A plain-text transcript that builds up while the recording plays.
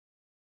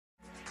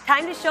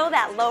Time to show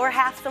that lower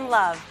half some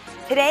love.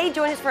 Today,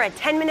 join us for a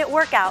 10-minute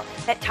workout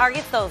that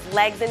targets those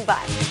legs and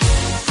butt.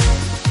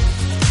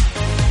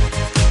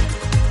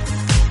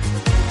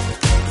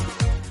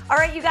 All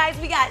right, you guys,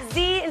 we got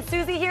Z and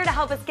Susie here to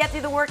help us get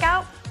through the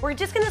workout. We're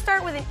just gonna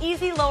start with an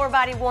easy lower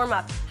body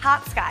warm-up,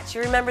 hopscotch.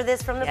 You remember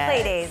this from the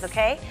play days,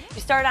 okay?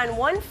 You start on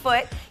one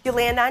foot, you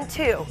land on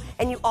two,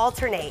 and you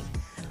alternate,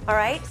 all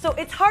right? So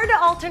it's hard to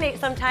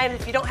alternate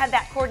sometimes if you don't have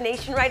that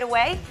coordination right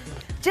away.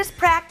 Just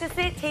practice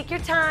it, take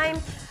your time.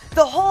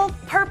 The whole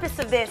purpose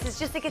of this is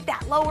just to get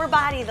that lower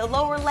body, the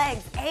lower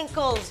legs,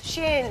 ankles,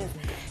 shins,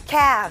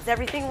 calves,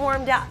 everything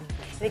warmed up.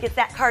 And it gets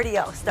that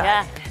cardio started.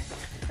 Yeah.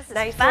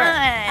 Nice fun. work.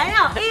 I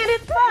know, and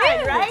it's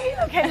fun, right?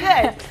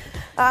 Okay, good.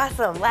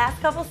 Awesome. Last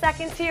couple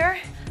seconds here.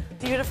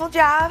 Beautiful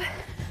job.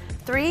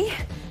 3,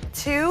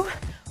 2,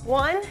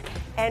 1,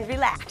 and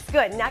relax.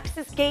 Good. Next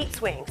is gate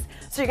swings.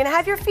 So you're gonna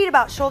have your feet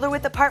about shoulder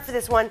width apart for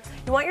this one.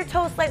 You want your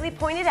toes slightly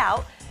pointed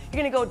out.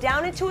 You're gonna go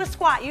down into a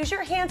squat. Use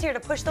your hands here to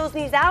push those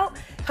knees out.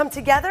 Come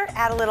together,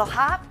 add a little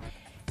hop,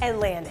 and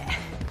land it.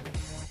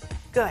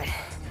 Good.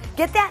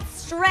 Get that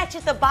stretch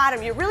at the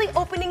bottom. You're really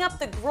opening up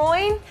the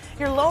groin.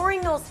 You're lowering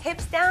those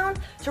hips down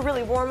to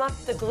really warm up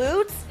the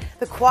glutes,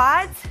 the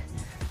quads.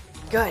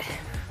 Good.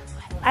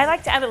 I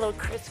like to add a little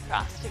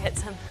crisscross to get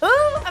some.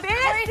 Ooh, Of fancy.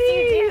 course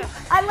you do.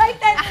 I like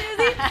that,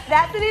 Susie.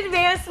 That's an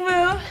advanced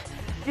move.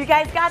 If you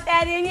guys got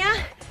that in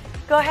ya,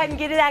 go ahead and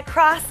get that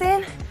cross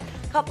in.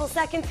 Couple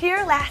seconds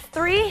here. Last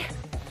 3,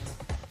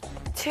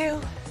 2,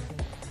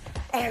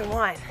 and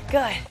 1.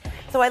 Good.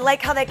 So I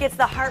like how that gets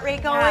the heart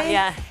rate going,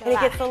 Yeah. and it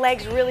gets the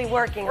legs really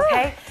working,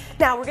 okay?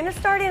 Now we're gonna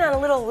start in on a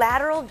little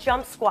lateral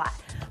jump squat,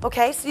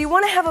 okay? So you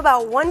wanna have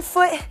about 1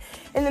 foot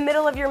in the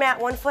middle of your mat,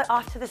 1 foot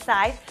off to the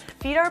side.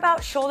 Feet are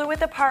about shoulder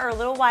width apart or a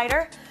little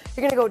wider.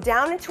 You're gonna go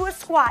down into a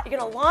squat. You're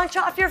gonna launch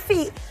off your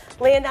feet,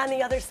 land on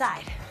the other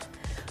side.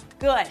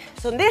 Good.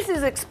 So this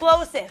is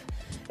explosive.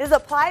 This is a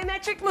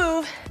plyometric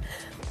move.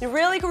 It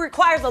really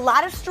requires a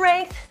lot of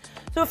strength.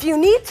 So if you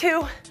need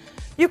to,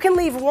 you can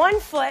leave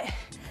 1 foot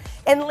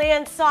and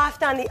land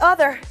soft on the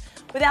other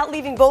without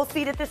leaving both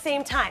feet at the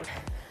same time.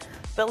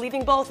 But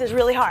leaving both is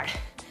really hard.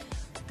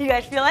 You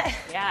guys feel it?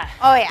 Yeah.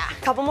 Oh yeah.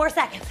 Couple more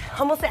seconds.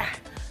 Almost there.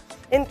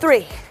 In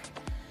 3,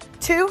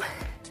 2,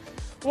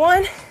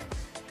 1,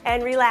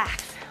 and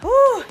relax.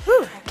 Woo.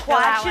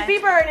 Quad should be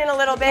burning a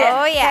little bit.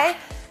 Oh, yeah. Okay?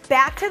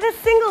 Back to the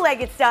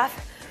single-legged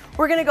stuff.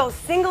 We're gonna go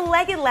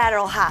single-legged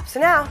lateral hop.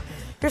 So now,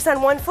 you're just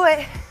on 1 foot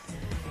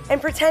and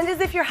pretend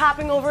as if you're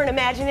hopping over an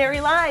imaginary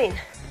line.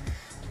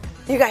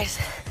 You guys,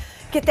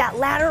 get that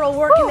lateral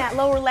work in that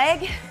lower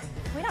leg.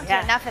 We don't do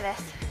enough of this.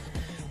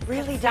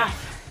 Really does.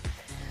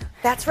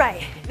 That's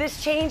right.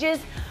 This changes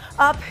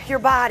up your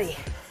body.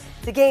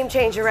 It's a game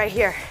changer right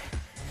here.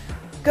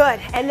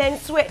 Good. And then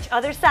switch.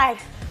 Other side.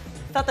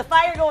 Felt the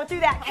fire going through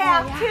that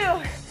calf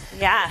too.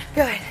 Yeah.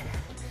 Good.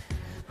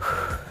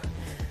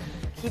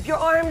 Keep your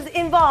arms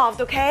involved,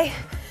 okay?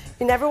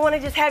 You never want to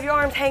just have your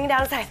arms hanging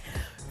down the side.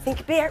 Think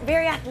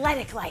very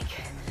athletic-like.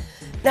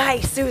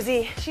 Nice,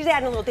 Susie. She's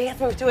adding a little dance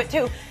move to it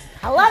too.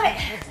 I love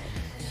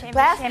it.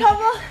 Last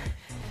couple,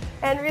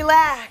 and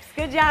relax.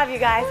 Good job, you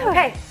guys.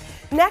 Okay,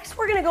 next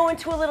we're gonna go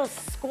into a little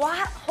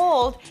squat,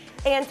 hold,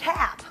 and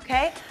tap,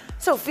 okay?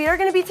 So feet are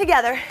gonna be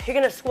together. You're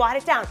gonna squat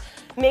it down.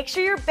 Make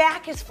sure your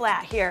back is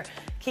flat here.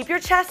 Keep your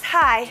chest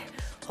high.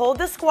 Hold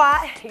the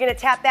squat. You're gonna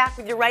tap back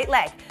with your right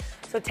leg.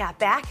 So tap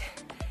back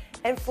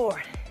and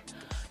forward.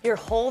 You're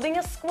holding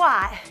a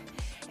squat,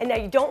 and now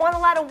you don't want a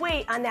lot of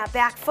weight on that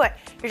back foot.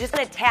 You're just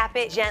gonna tap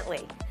it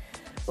gently.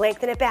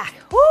 Lengthen it back.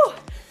 Woo!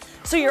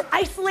 So you're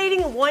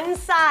isolating one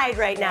side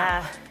right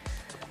now.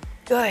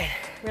 Good.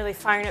 Really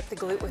firing up the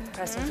glute with the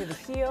pressing through the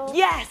heel.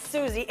 Yes,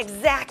 Susie,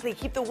 exactly.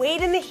 Keep the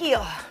weight in the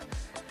heel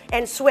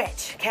and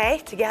switch,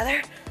 okay?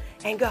 Together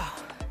and go.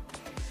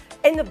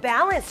 And the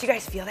balance, you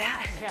guys feel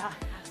that? Yeah.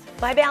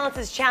 My balance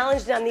is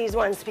challenged on these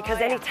ones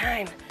because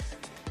anytime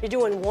you're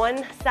doing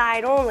one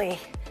side only,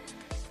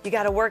 you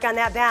gotta work on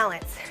that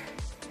balance.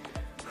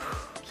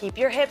 Keep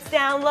your hips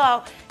down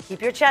low.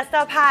 Keep your chest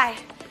up high.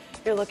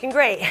 You're looking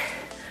great.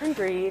 And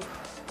breathe.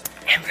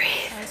 And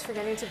breathe. Always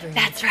forgetting to breathe.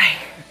 That's right.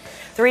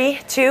 3,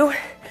 2,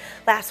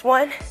 last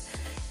one,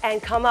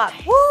 and come up.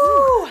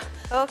 Woo!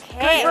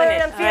 Okay.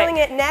 Good, I'm feeling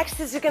it. Next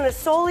is you're gonna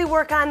solely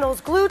work on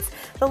those glutes,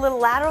 the little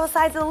lateral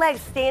sides of the legs,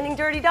 standing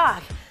dirty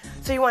dog.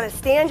 So you wanna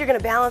stand, you're gonna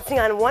balancing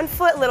on 1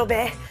 foot a little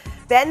bit,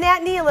 bend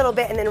that knee a little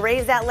bit, and then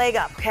raise that leg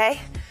up,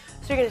 okay?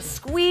 So you're gonna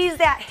squeeze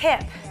that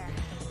hip.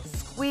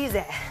 Squeeze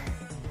it.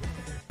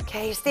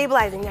 Okay, you're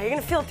stabilizing. Now you're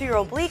gonna feel it through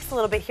your obliques a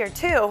little bit here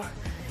too,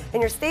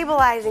 and your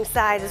stabilizing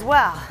side as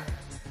well.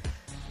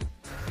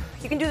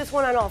 You can do this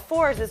one on all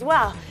fours as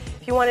well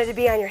if you wanted to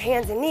be on your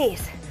hands and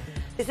knees.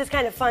 This is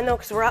kind of fun though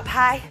because we're up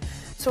high,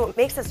 so it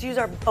makes us use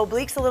our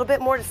obliques a little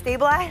bit more to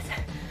stabilize.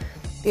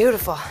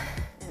 Beautiful.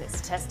 And it's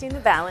testing the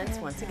balance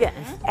once again.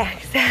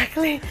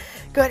 Exactly.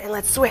 Good, and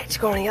let's switch.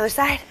 Go on the other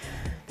side.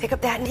 Pick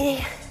up that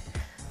knee.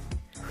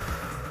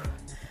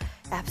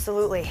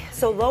 Absolutely.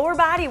 So lower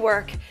body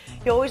work,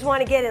 you always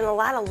want to get in a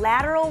lot of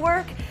lateral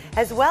work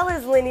as well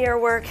as linear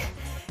work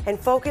and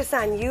focus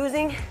on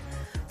using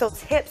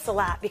those hips a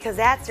lot because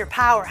that's your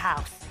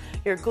powerhouse.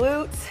 Your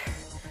glutes.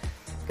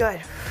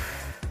 Good.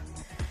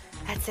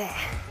 That's it.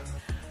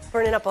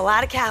 Burning up a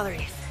lot of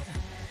calories.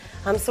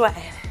 I'm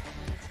sweating.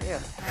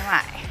 Am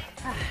I?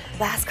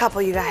 Last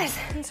couple, you guys.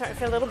 I'm starting to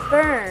feel a little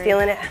burn.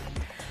 Feeling it.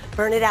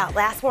 Burn it out.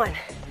 Last one.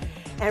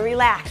 And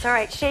relax. All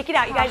right, shake it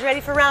out. You guys ready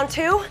for round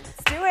 2?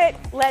 Let's do it.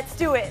 Let's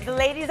do it. The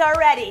ladies are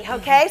ready,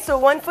 okay? So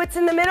one foot's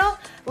in the middle,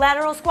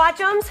 lateral squat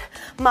jumps.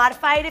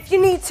 Modify it if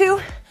you need to.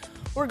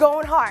 We're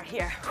going hard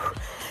here.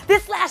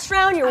 This last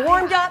round, you're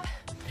warmed up.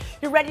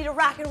 You're ready to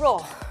rock and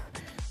roll.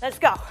 Let's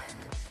go.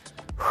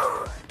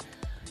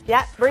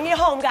 Yeah, bring it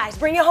home, guys.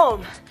 Bring it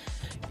home.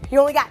 You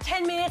only got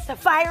 10 minutes to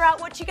fire out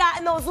what you got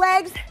in those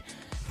legs.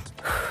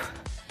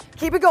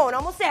 Keep it going.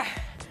 Almost there.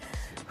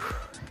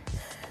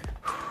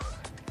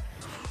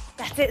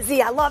 That's it,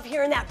 Z. I love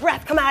hearing that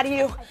breath come out of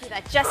you. I do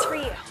that just for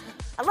you.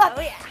 I love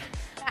it.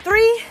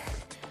 3,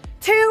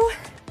 2,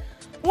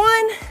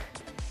 1,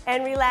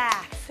 and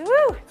relax. Woo!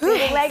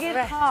 Single-legged,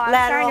 Oh, I'm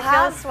lateral starting to feel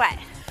hop. the sweat.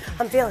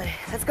 I'm feeling it.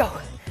 Let's go.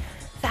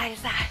 Side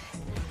to side.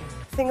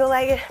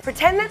 Single-legged.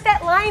 Pretend that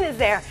that line is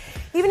there.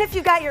 Even if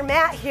you got your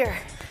mat here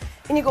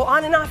and you go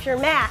on and off your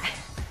mat,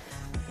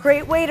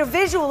 great way to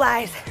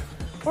visualize.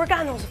 Work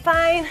on those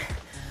fine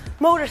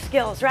motor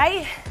skills,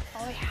 right?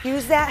 Oh, yeah.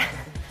 Use that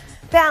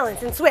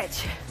balance and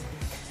switch.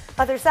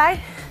 Other side.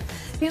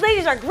 These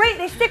ladies are great.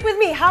 They stick with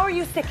me. How are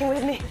you sticking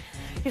with me?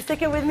 You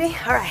sticking with me?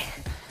 All right.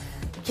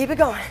 Keep it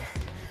going.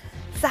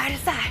 Side to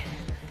side.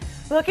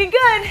 Looking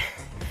good.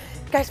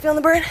 You guys feeling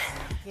the burn?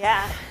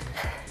 Yeah.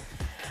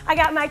 I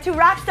got my 2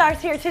 rock stars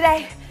here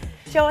today.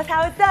 Show us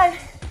how it's done.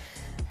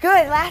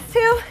 Good. Last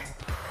 2.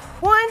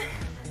 1.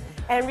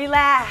 And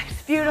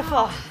relax.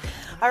 Beautiful.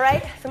 All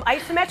right. Some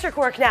isometric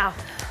work now.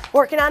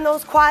 Working on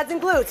those quads and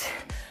glutes.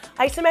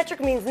 Isometric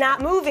means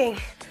not moving.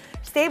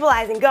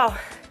 Stabilizing. Go.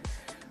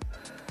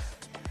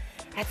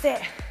 That's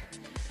it.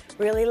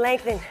 Really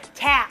lengthen.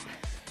 Tap.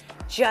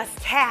 Just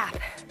tap.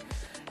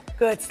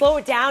 Good. Slow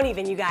it down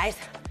even, you guys.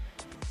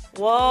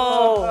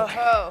 Whoa.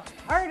 Oh,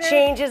 Harder.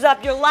 Changes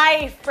up your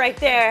life right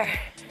there.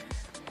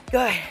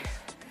 Good.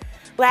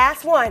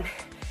 Last one.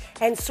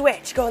 And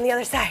switch. Go on the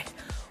other side.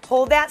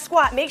 Hold that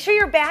squat. Make sure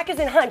your back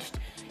isn't hunched.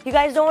 You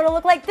guys don't want to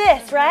look like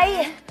this,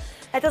 right?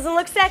 That doesn't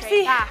look sexy.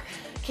 Straight back.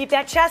 Keep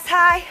that chest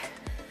high.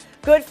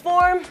 Good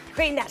form.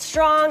 Creating that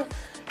strong,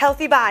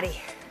 healthy body.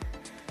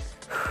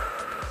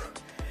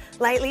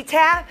 Lightly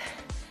tap.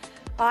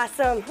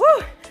 Awesome.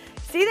 Woo.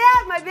 See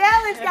that? My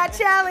balance got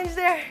challenged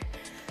there.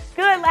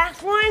 Good.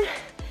 Last one.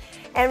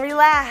 And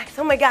relax.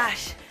 Oh my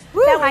gosh.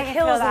 Woo, That I one can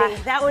kills feel me.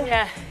 that. That one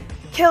Yeah.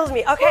 kills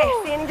me. Okay,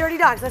 Woo. standing dirty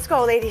dogs. Let's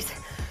go, ladies.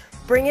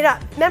 Bring it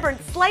up. Remember,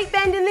 slight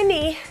bend in the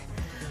knee.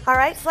 All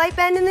right, slight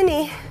bend in the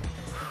knee.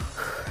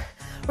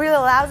 Really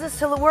allows us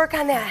to work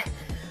on that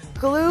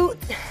glute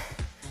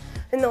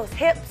and those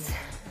hips.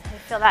 I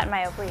feel that in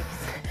my obliques.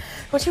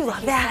 Don't you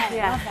love that?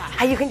 Yeah.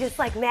 How you can just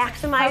like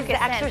maximize Focus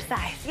the in.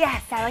 exercise.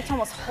 Yes, I like to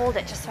almost hold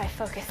it just so I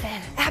focus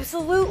in.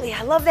 absolutely.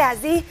 I love that,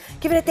 Z.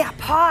 Giving it that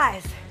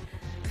pause.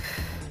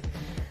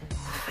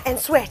 And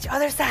switch,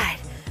 other side.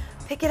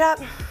 Pick it up.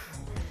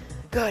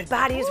 Good,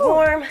 body is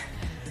warm.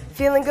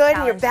 Feeling good,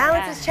 and your Challenge,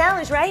 balance yeah. is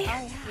challenged, right?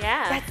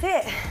 Yeah.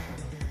 That's it.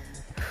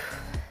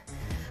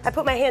 I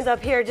put my hands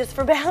up here just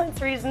for balance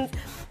reasons,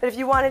 but if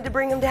you wanted to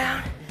bring them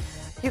down,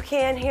 you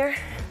can here.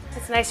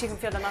 It's nice you can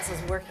feel the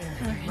muscles working.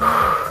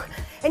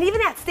 And even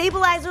that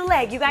stabilizer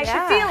leg, you guys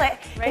should feel it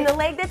in the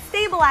leg that's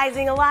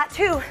stabilizing a lot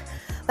too.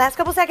 Last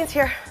couple seconds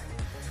here.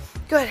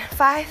 Good,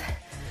 5,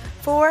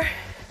 4,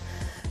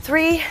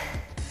 3,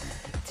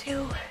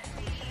 2,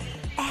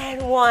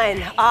 and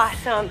 1.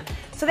 Awesome.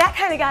 So that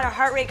kind of got our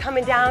heart rate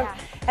coming down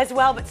as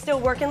well, but still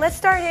working. Let's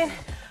start in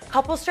a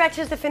couple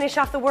stretches to finish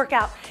off the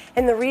workout.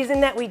 And the reason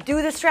that we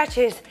do the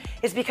stretches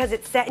is because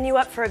it's setting you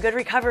up for a good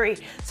recovery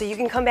so you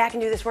can come back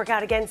and do this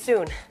workout again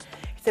soon.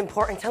 It's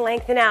important to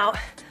lengthen out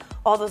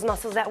all those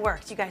muscles that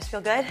worked. You guys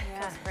feel good? Yeah.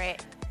 That's great.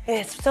 And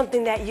it's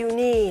something that you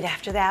need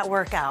after that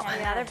workout.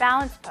 And another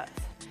balance pose.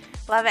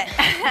 Love it.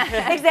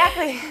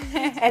 Exactly.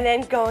 And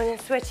then going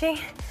and switching.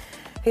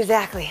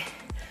 Exactly.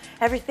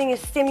 Everything is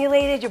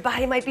stimulated. Your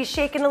body might be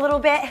shaking a little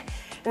bit.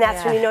 And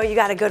that's when you know you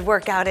got a good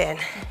workout in.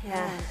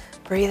 Yeah.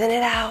 Breathing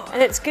it out.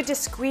 And it's good to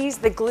squeeze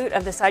the glute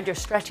of the side you're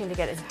stretching to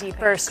get a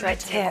deeper stretch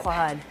to the tip.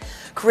 quad.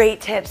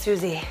 Great tip,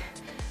 Susie.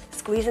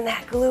 Squeezing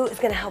that glute is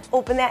gonna help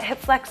open that hip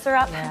flexor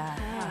up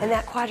and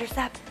that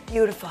quadricep.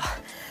 Beautiful.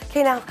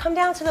 Okay, now come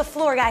down to the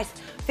floor, guys.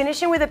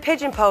 Finishing with a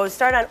pigeon pose.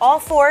 Start on all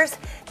fours.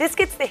 This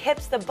gets the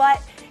hips, the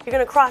butt. You're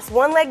gonna cross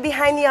one leg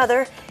behind the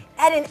other.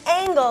 At an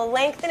angle,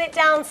 lengthen it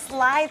down,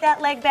 slide that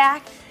leg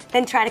back,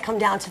 then try to come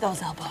down to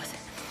those elbows.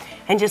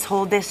 And just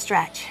hold this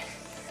stretch.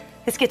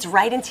 This gets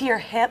right into your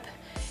hip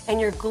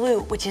and your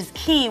glute, which is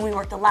key. We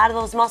worked a lot of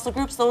those muscle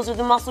groups. Those are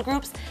the muscle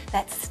groups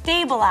that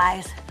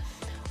stabilize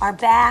our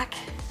back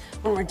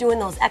when we're doing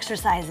those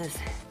exercises.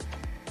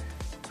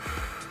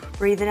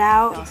 Breathe it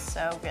out. Feels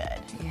so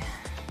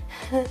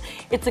good.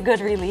 It's a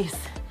good release.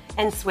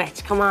 And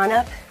switch. Come on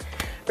up.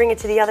 Bring it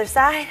to the other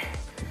side.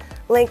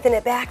 Lengthen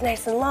it back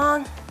nice and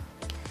long.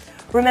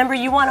 Remember,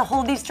 you want to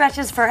hold these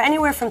stretches for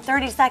anywhere from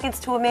 30 seconds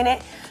to a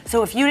minute.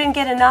 So if you didn't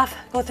get enough,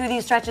 go through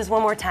these stretches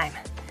one more time.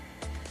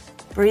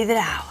 Breathe it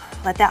out.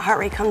 Let that heart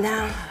rate come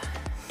down.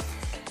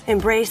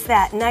 Embrace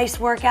that nice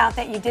workout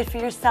that you did for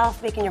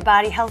yourself, making your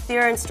body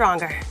healthier and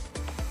stronger.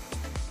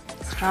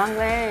 Strong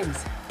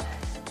legs.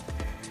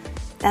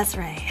 That's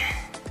right.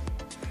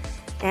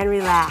 And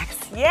relax.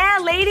 Yeah,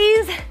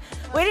 ladies.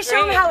 Way to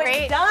show them how it's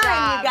Great done,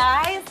 job. you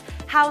guys.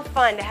 How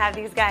fun to have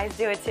these guys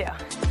do it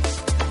too.